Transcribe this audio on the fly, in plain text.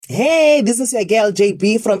Hey, this is your girl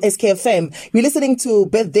JB from SKFM. You're listening to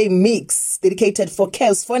Birthday Mix, dedicated for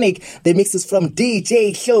Cassphonic's. The mix is from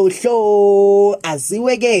DJ HloHlo.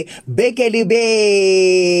 Aziwege, Bekeli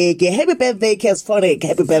Beke. Happy birthday, Cassphonic's.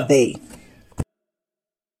 Happy birthday.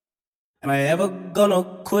 Am I ever gonna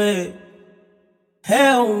quit?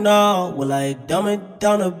 Hell no. Will I dumb it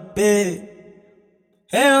down a bit?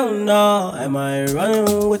 Hell no. Am I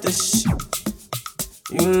running with the shit?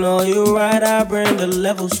 You know you right, I bring the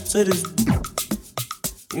levels to this.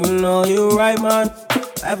 You know you right, man.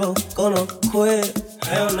 Ever gonna quit?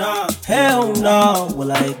 Hell no. Hell no.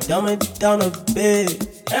 Will I dumb it down a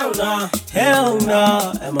bit? Hell no. Hell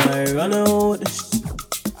no. Am I running with the shit?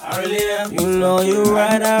 I really am. You know you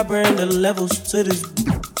right, I bring the levels to this.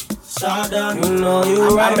 You know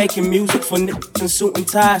you right. I'm making music for niggas in suit and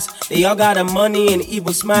ties. They all got a money and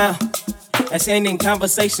evil smile. That's ending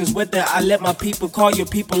conversations with it. I let my people call your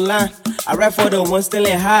people line. I rap for the ones still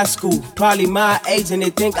in high school, probably my age, and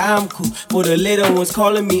they think I'm cool. For the little ones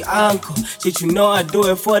calling me uncle. Shit, you know I do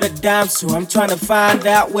it for the dimes too. I'm trying to find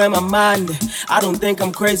out where my mind is. I don't think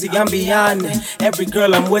I'm crazy, I'm beyond it. Every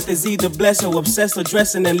girl I'm with is either blessed or obsessed or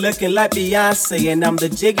dressing and looking like Beyonce. And I'm the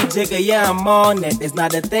jiggy jigger, yeah, I'm on it. It's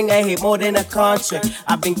not a thing I hate more than a contract.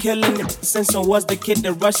 I've been killing it since I was the kid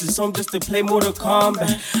that rushes home just to play Mortal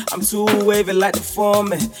Kombat. I'm too wavy like the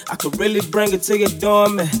foreman. I could really bring it to your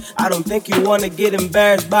dormant. I don't think you wanna get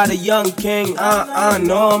embarrassed by the young king.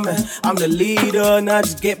 No man, I'm the leader, now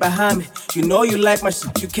just get behind me. You know you like my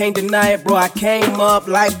shit, you can't deny it, bro. I came up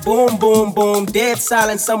like boom, boom, boom, dead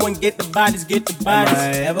silent. Someone get the bodies, get the bodies.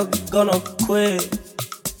 Am I ever gonna quit?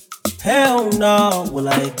 Hell no. Will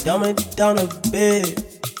I dumb it down a bit?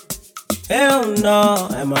 Hell no.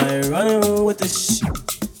 Am I running with the shit?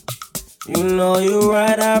 You know you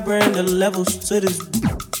right, I bring the levels to this.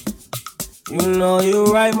 You know you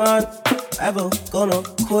right, man. Ever gonna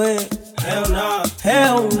quit? Hell no.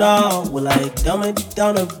 Hell no. Will I dumb it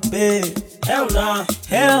down a bit? Hell no.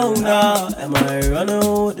 Hell no. Am I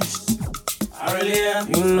running with this? I really am.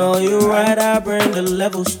 You know you right, I bring the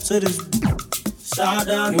levels to this.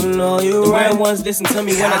 You know you the right ones listen to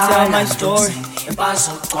me when I tell my story.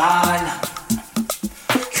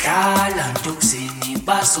 Dala ntuksini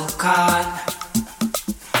basokhala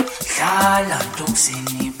Dala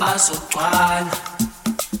ntuksini basogcwala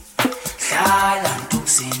Dala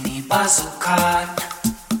ntuksini basokhala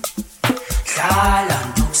Dala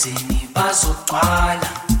ntuksini basogcwala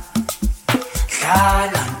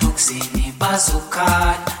Dala ntuksini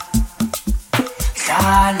basokhala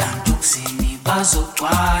Dala ntuksini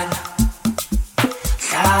basogcwala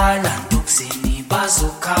Dala ntuksini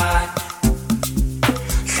basokhala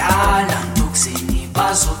Dala ntuksini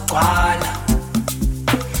bazogcwala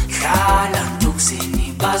Dala ntuksini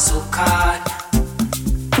bazokhala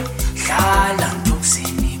Dala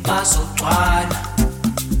ntuksini bazogcwala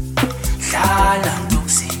Dala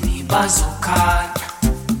ntuksini bazokhala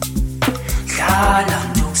Dala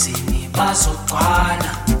ntuksini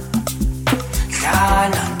bazogcwala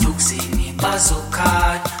Dala ntuksini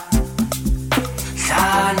bazokhala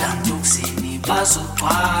Dala ntuksini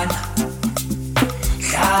bazogcwala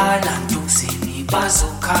Dala ntuksini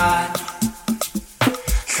bazokhala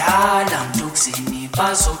Dala ntuksini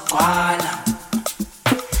bazogcwala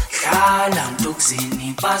Dala ntuksini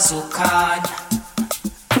bazokhala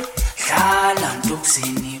Dala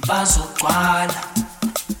ntuksini bazogcwala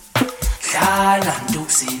Dala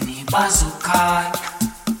ntuksini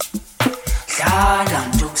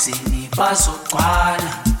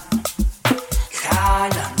bazokhala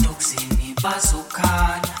Dala ntuksini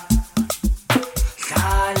bazogcwala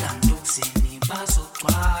Dala ntuksini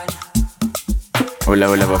bazokhala Hola,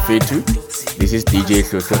 hola, Bafetu. This is DJ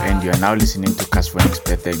HloHlo, and you are now listening to Cassphonic's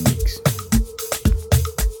Birthday Mix.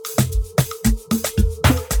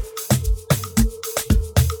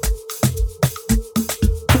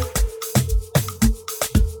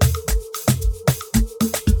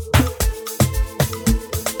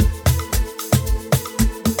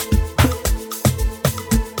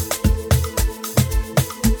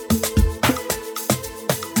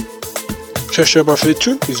 Shasha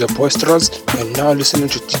Bafetu is a boisterous and now listening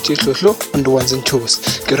to DJ HloHlo on the ones and twos.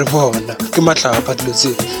 Kiribona, Kimatla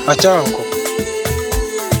Padluzi, Ajanko.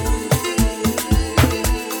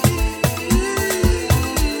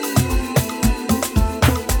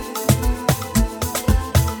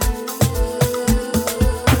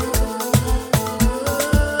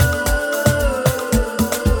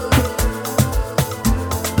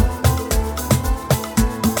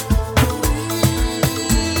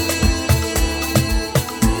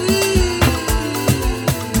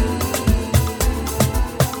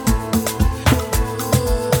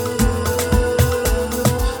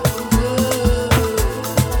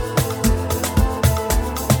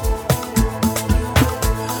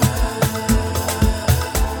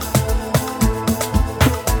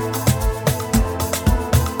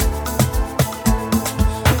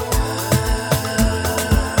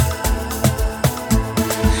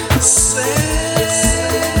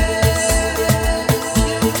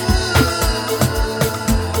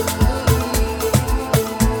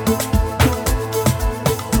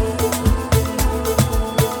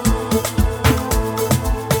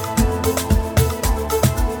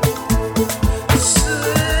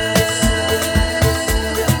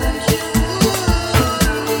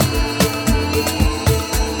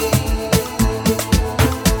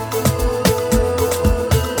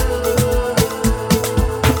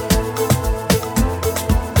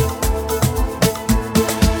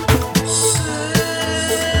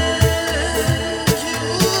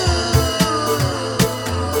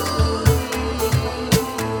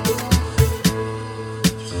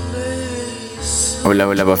 Hola,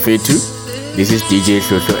 hola, Bafetu. This is DJ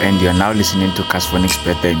HloHlo, and you are now listening to Cassphonic's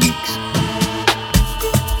birthday mix.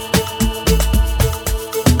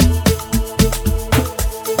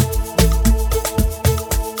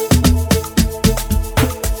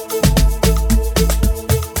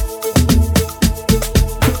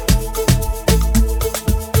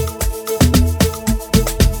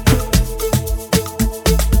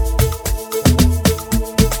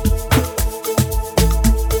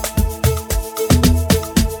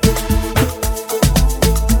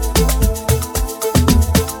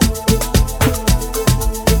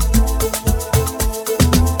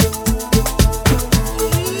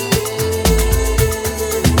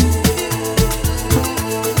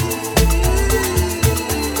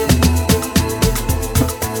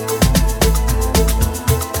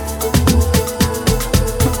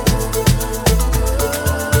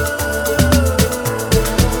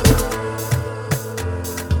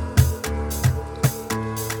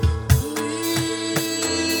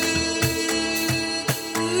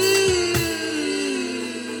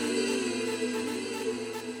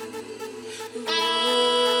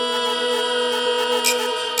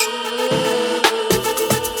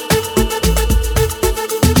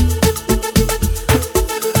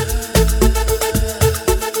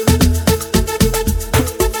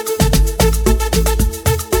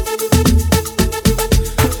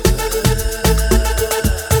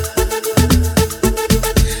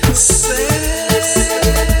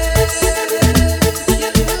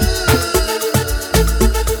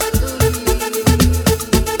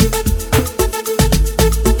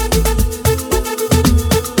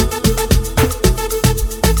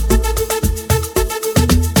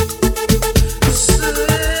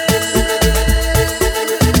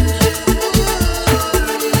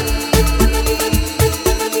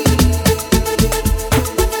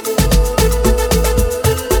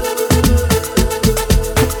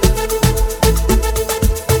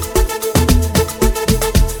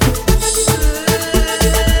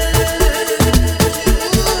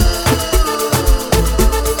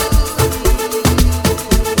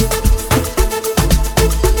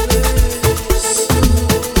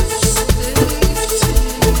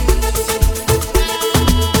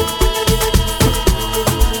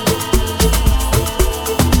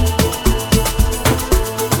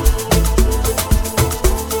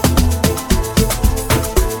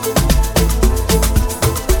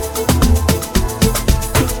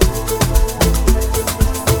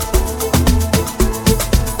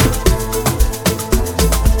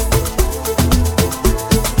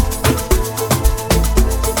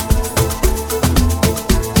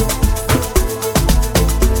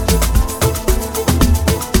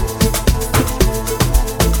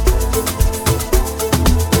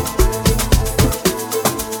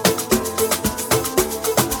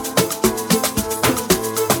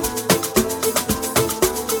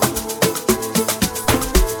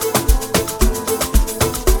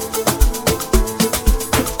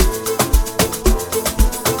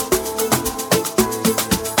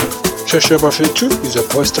 Shasha Bafetu is a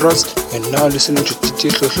boisterous and now listening to DJ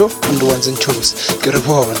HloHlo on the ones and twos. Ke re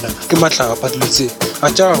bona, ke matla pa dilotse.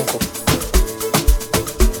 Ajango.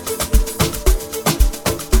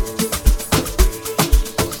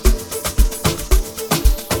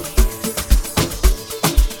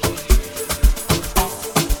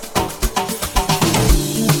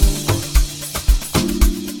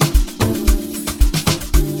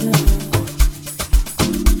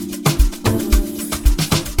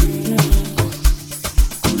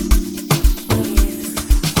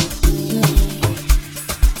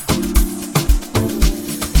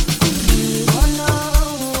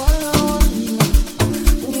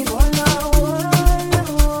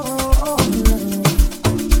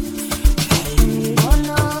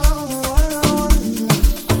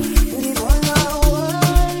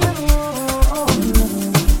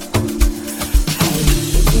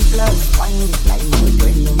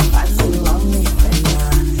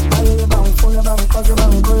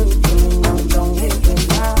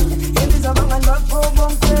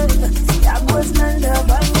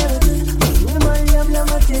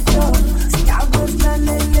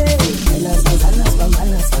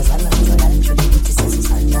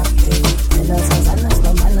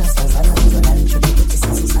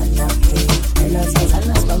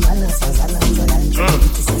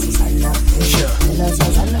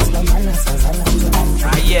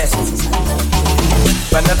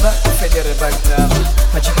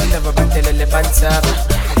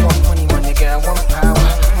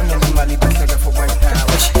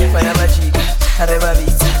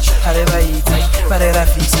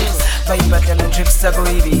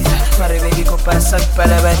 Baby visa. Fare vedi con passare per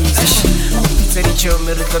la valisa. Se dicevo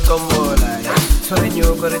mi ritrocomola.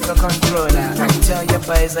 Sogno con ritrocontrolla. Tell your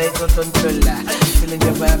boys I don't controlla. Feeling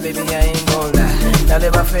your vibe baby I ain't gon' lie. Dale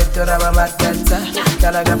va fetto rama mazzazza.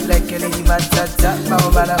 Calaga flecche li di mazzazza. Mamo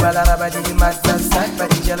bala bala raba di mazzazza.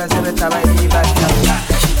 Parigi alla sera tava di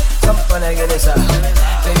mazzazza. Something get this up.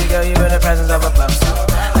 Baby girl, you in the presence of a boss.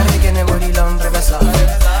 I think in the moody long river so.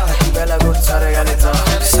 Bella good, sorry, got it all.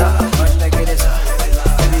 So, what like it is up.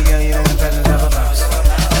 Baby girl, you in the presence of a boss.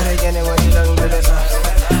 I think in the moody long river so.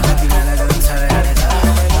 Bella good, sorry, got it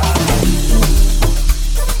all.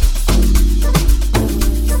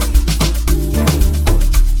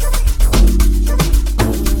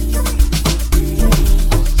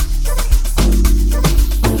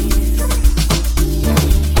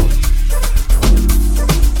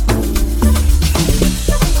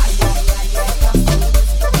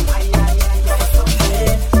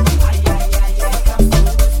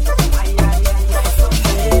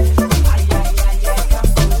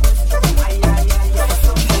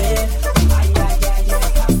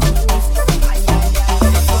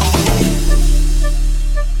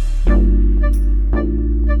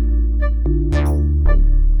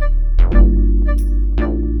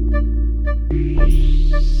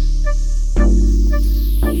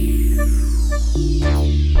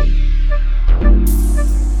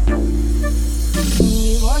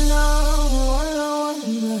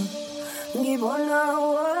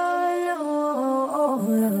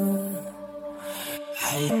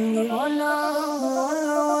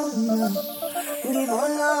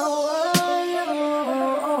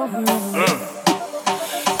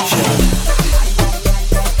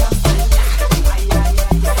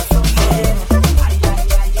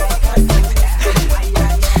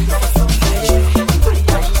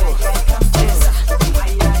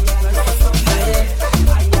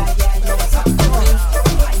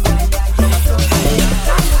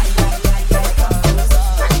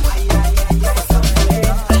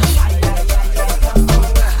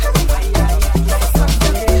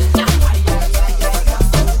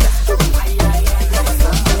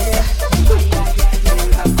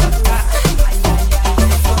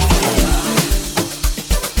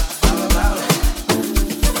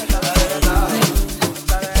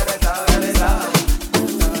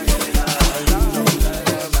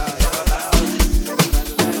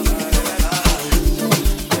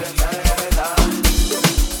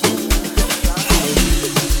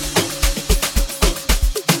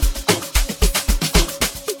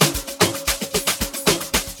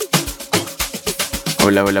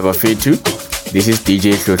 Hola, hola, Bafetu. This is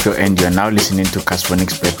DJ HloHlo and you are now listening to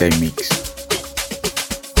Cassphonic's birthday mix.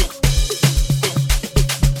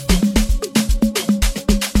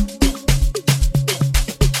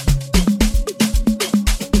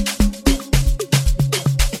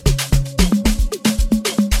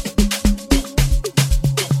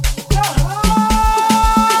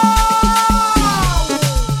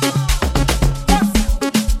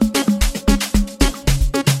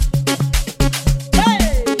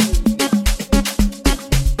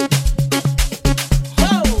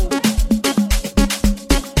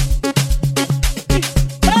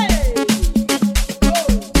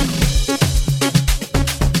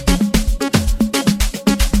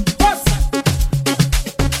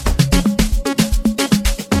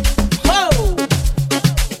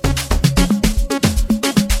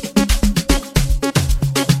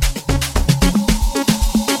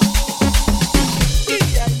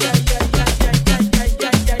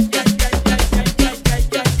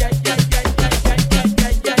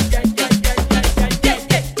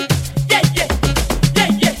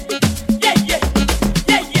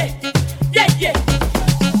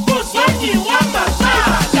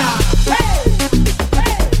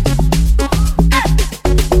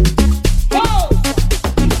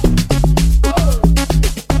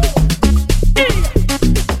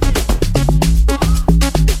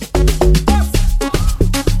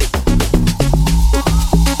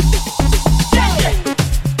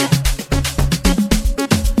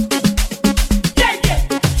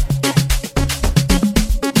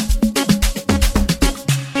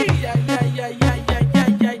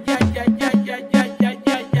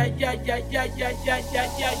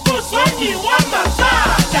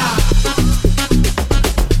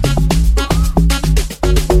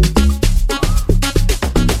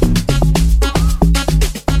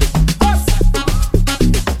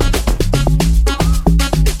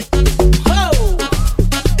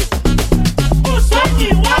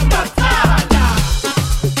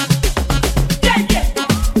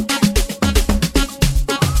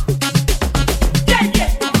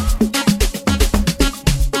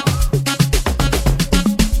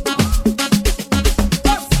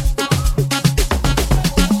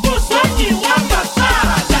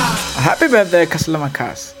 birthday,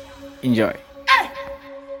 HloHlo-Cass. Enjoy.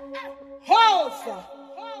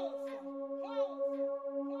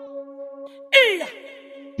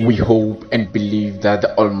 We hope and believe that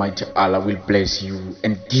the Almighty Allah will bless you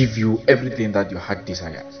and give you everything that your heart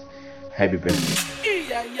desires. Happy birthday.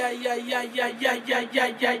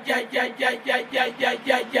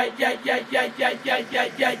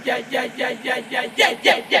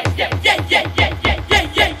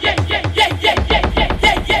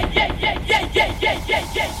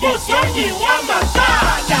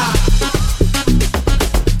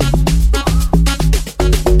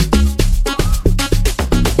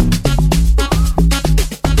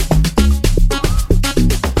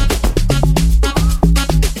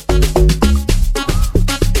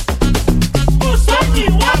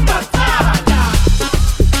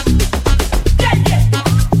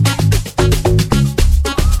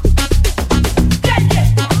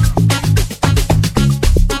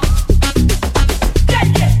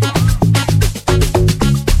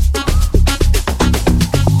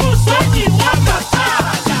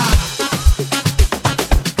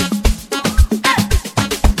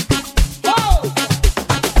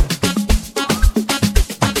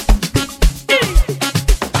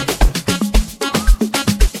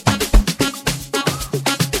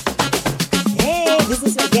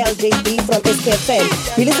 JB from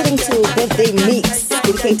HloHlo-FM. You're listening to Birthday Mix,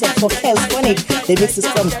 dedicated for HloHlo-Cassphonic's. The mix is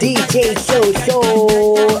from DJ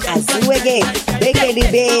HloHlo. Aziwege, Bekeli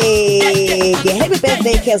Bege. Happy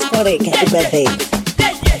birthday, HloHlo-Cassphonic's. Happy birthday.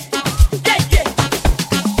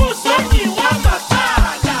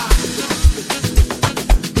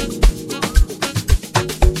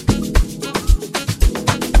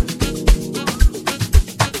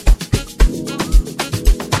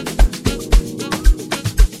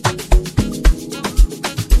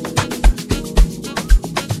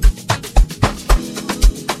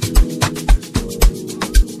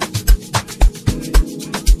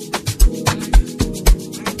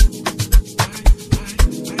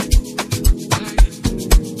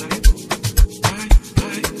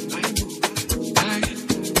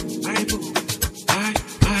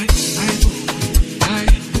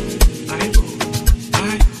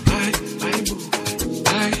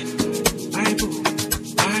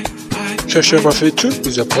 Shasha Bafetu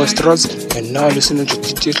is a boisterous and now listening to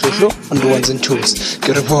DJ HloHlo on the ones and twos.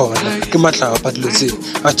 Kiribona, Kimatla Padluzi,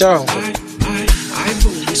 Ajango.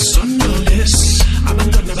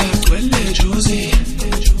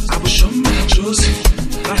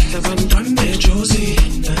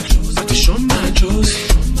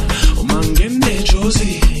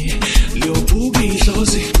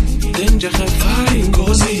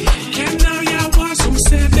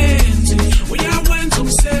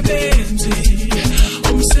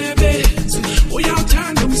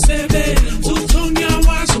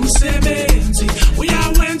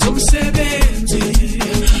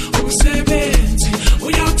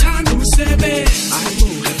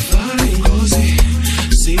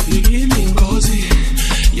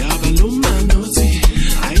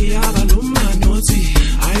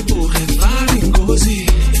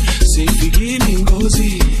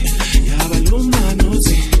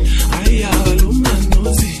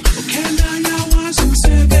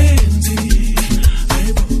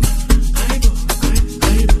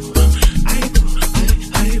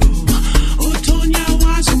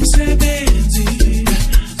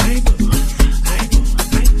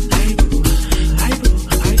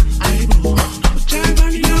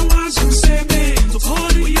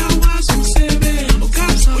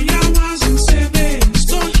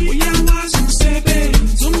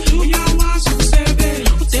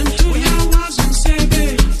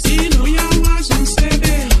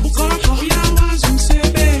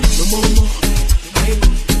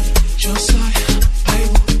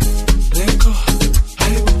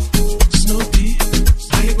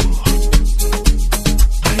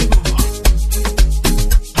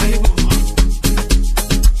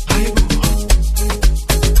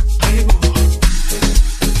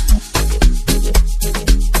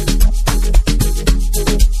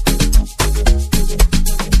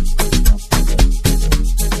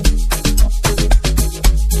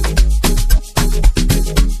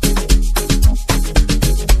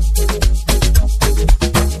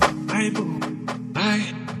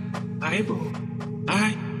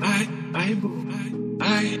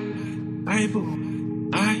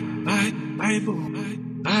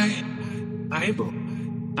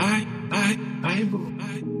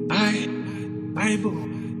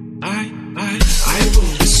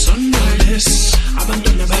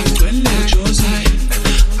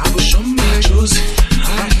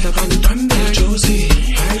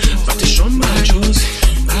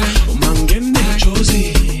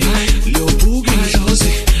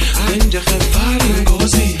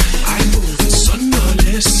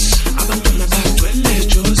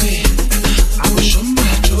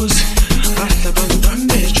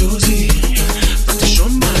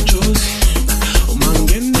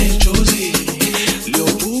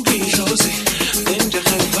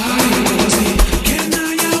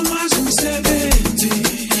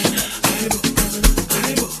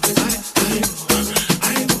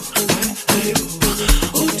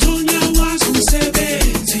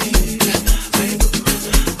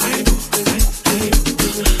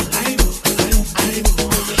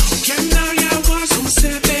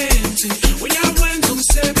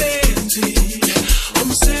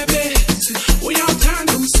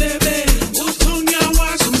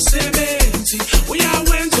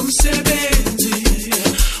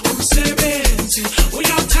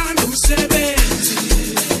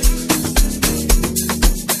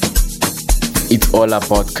 all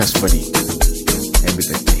about Cassphonic's. Happy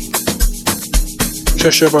birthday.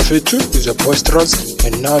 Shasha Bafetu is a boisterous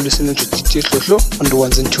and now listening to HloHlo on the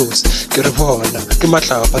ones and twos. Ke re bona ke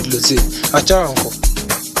matla a patlotse a tjango.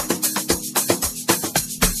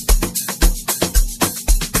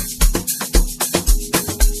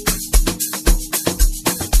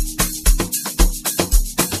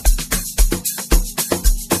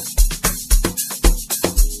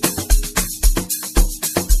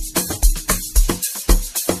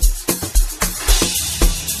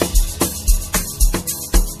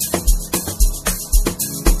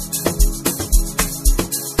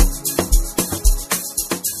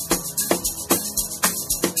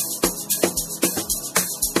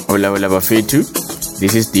 Hola, hola, Bafetu.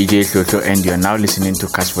 This is DJ HloHlo and you are now listening to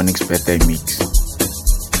Cassphonic's birthday mix.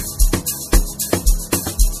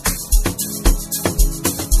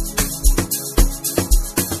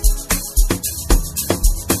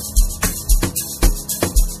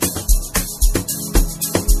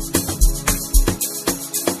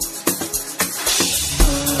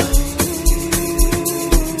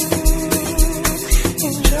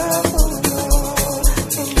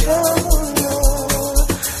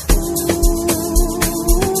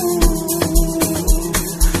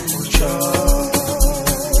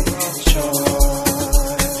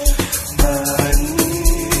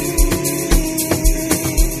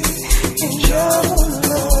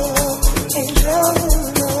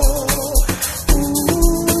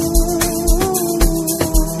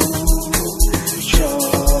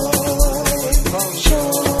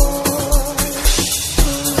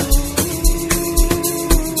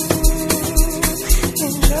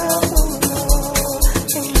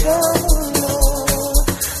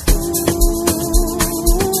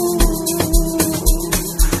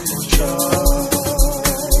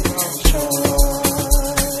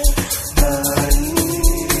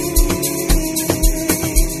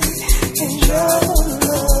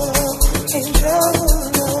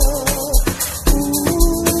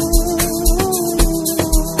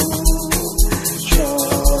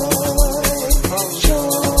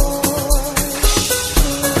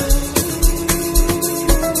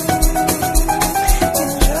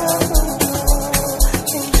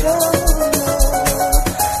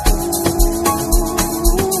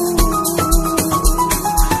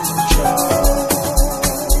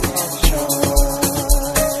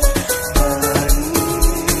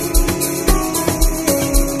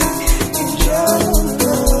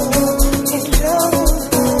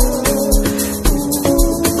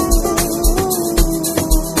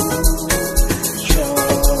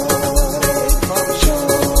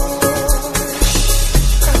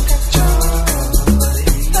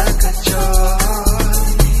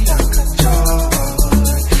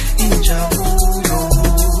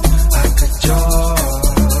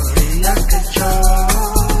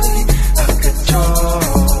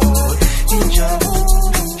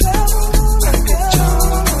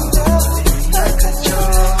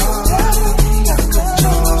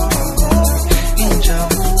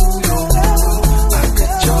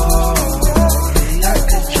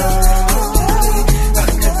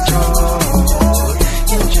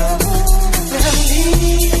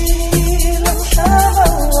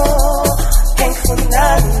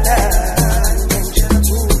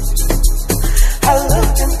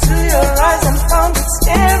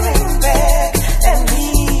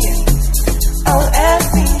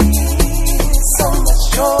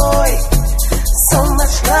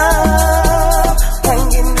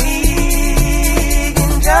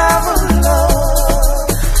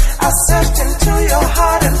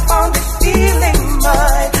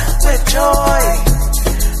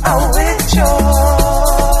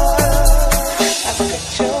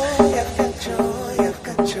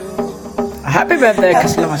 Happy birthday,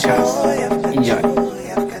 Cassphonic's. Enjoy.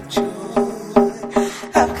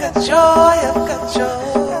 I've got joy, I've got joy,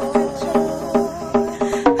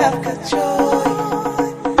 I've got joy, I've got joy.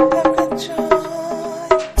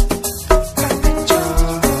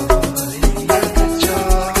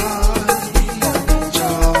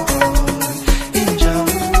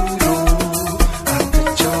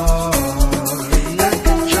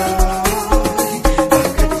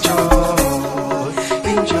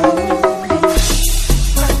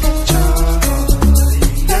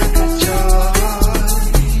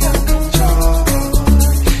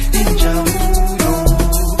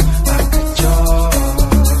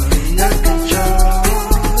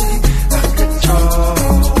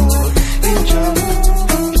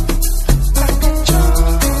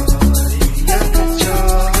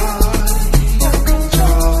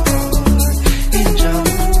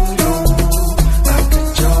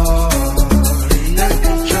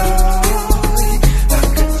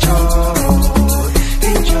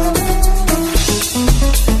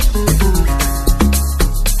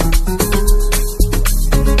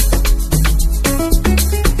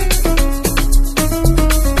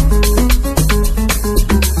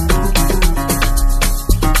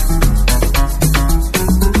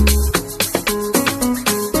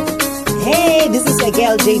 my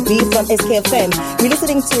girl JB from SKFM. You're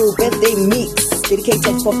listening to Birthday Mix,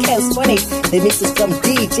 dedicated for HloHlo-Cassphonic's. The mix is from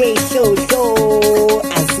DJ HloHlo.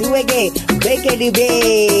 Aziwege, Bekeli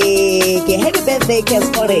Beke. Happy birthday,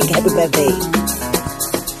 HloHlo-Cassphonic's. Happy birthday.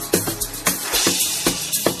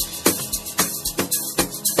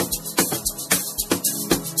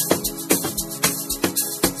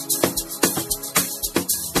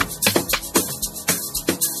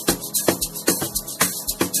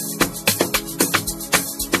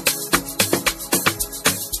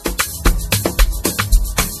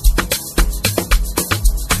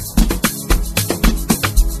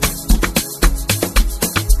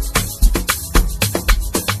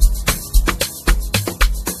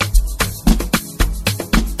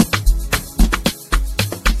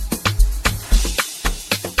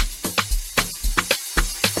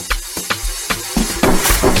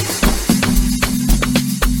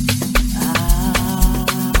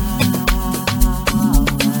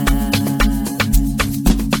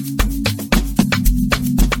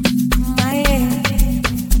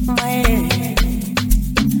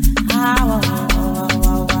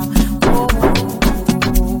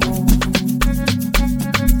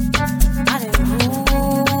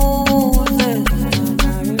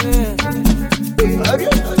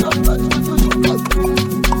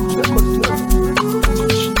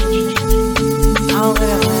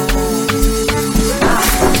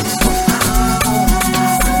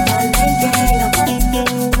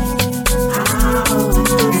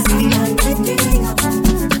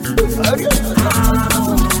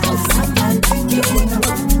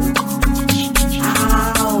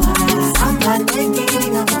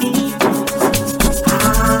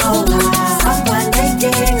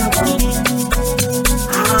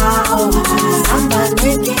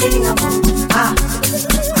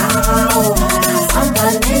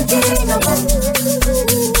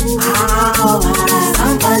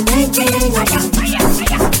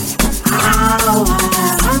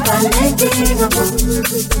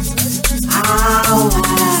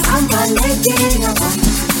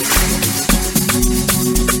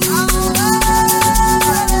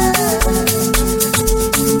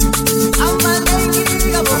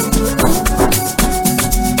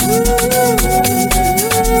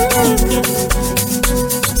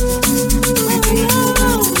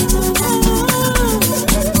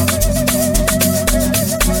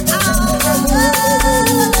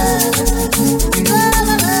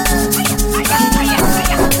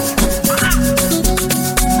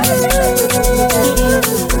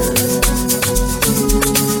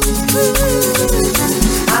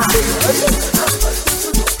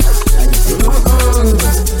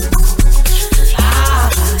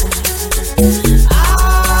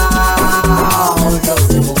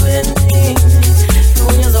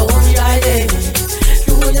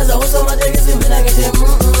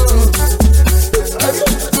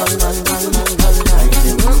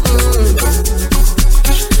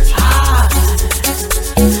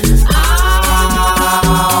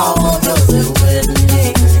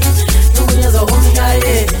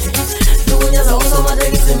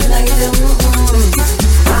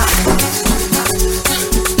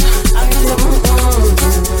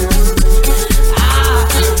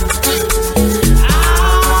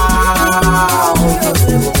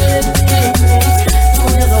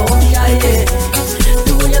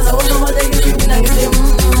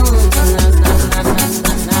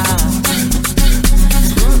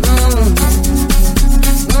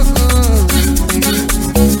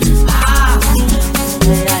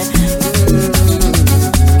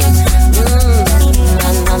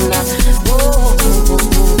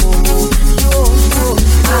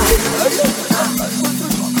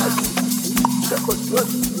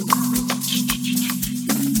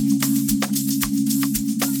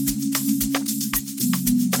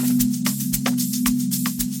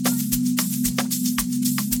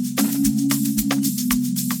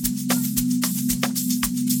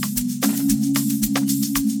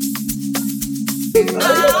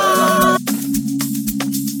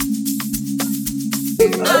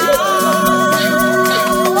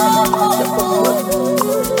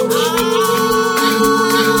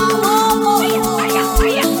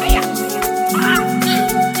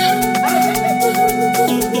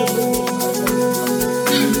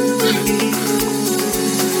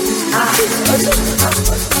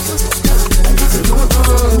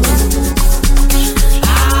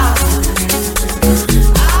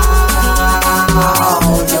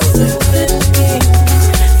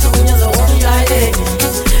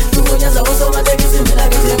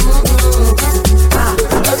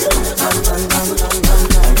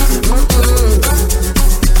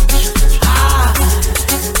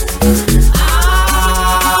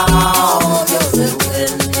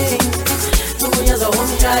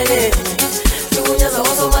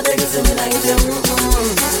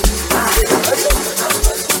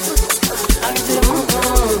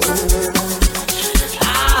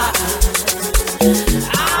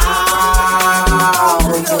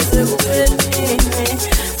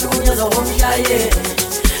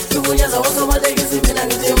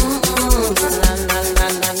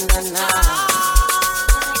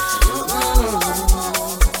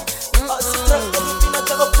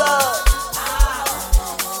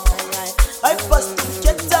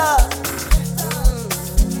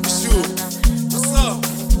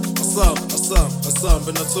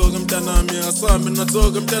 natoka mtanami asambe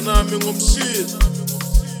natoka mtanami ngomshini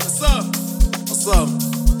asambe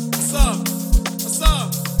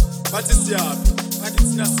bathi siyapi bathi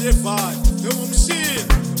thina siyevali ngomshini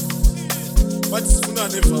bathi sifuna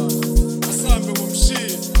nevali asambe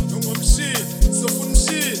ngomshini sofuna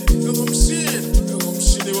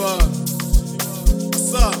ngomshini wa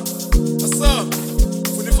asambe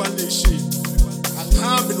funa foundation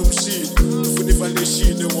angihambi nomshini funa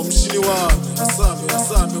foundation ngomshini wa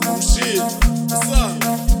asambe ngomshini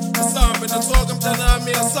asambe natoka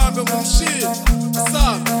mtanami asambe ngomshini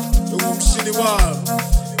ngomshini wa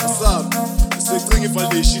asambe secinga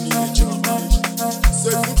foundation njengamanje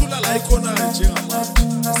sefuthula la ikhona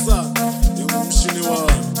njengamanje asambe ngomshini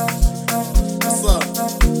wa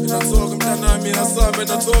natoka mtanami asambe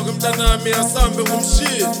natoka mtanami asambe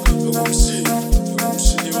ngomshini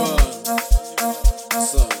wa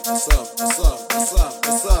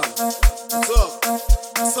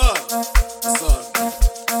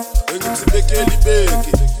Bekeli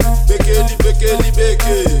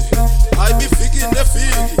I be fiki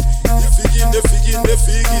nefigi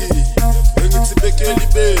Engithi bekeli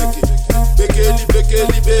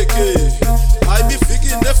I be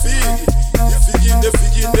fiki nefigi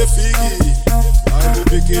I go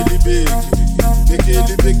bekeli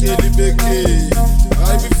I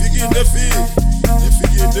be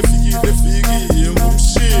fiki nefigi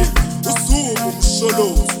ngomshini usuku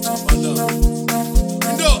umsholozo camala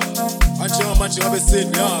into manje ngabe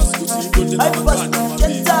senyazi ukuthi into lenamakanda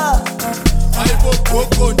mabili hayibo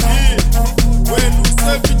gogo ndini wena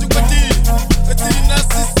usefithi kwathi ethina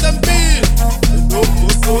sisempini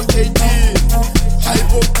nombuso 18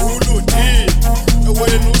 hayibo khulu ndini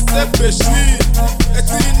wena usebheshwini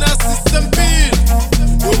ethina sisempini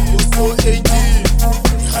nombuso 18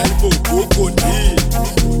 hayibo gogo ndini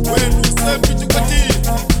wena usefithi kwathi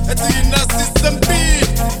ethina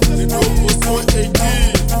sisempini nombuso 18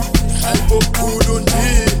 hayibo khulu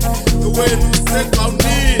ndini wena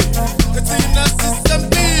useqawuni ethina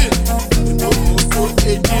sisempini nombuso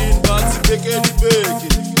 18 bathi bekeli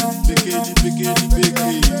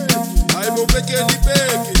hayibo bekeli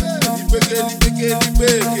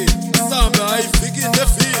samba ayifiki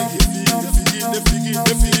nefiki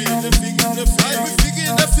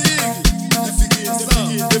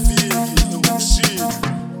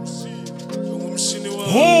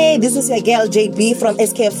Hey, this is your girl JB from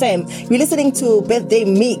SKFM. You're listening to Birthday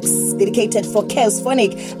Mix, dedicated for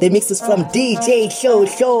HloHlo-Cassphonic's. The mix is from DJ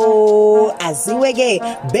HloHlo. Aziwege,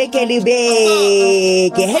 Bekeli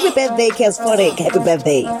Beke. Happy birthday, HloHlo-Cassphonic's. Happy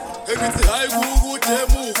birthday. Bekeli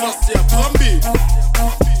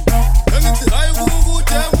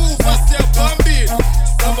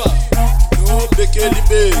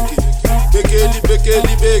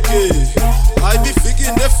I be fiki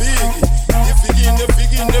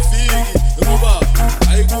nefigi ngoba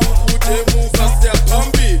ayikukude muva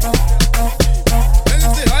siyaphambi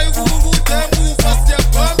engithi ayikukude muva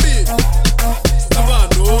siyaphambi saba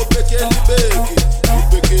no bekeli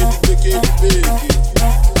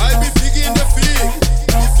I be fiki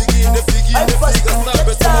nefigi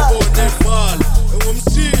asambe samabone fala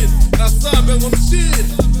ngomshini asambe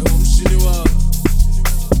ngomshini wa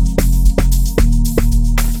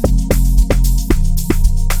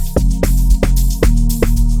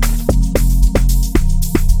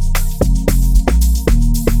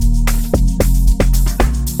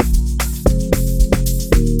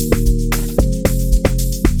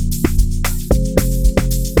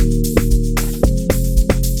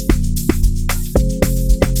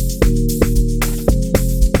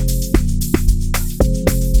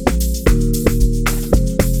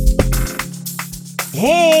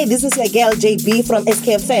Hey, this is your girl JB from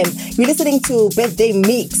SKFM. You're listening to Birthday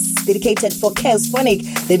Mix, dedicated for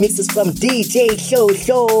HloHlo-Cassphonic's. The mix is from DJ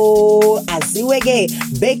HloHlo. Aziwege,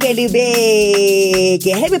 Bekeli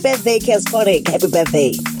Beke. Happy birthday, HloHlo-Cassphonic's. Happy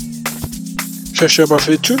birthday. Shasha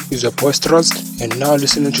Bafetu is a boisterous and now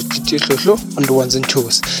listening to DJ HloHlo on the ones and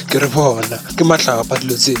twos. Kiribona, Kimatla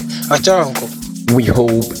Padluzi, Ajanko. We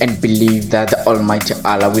hope and believe that the Almighty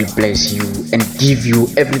Allah will bless you and give you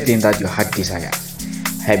everything that your heart desires.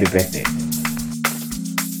 Happy birthday.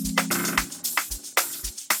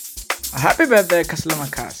 Happy birthday,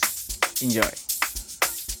 HloHlo-Cassphonic's. Enjoy.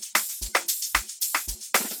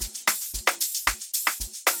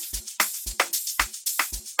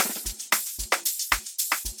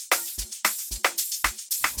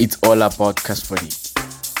 It's all about Cassphonic's.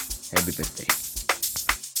 Happy birthday.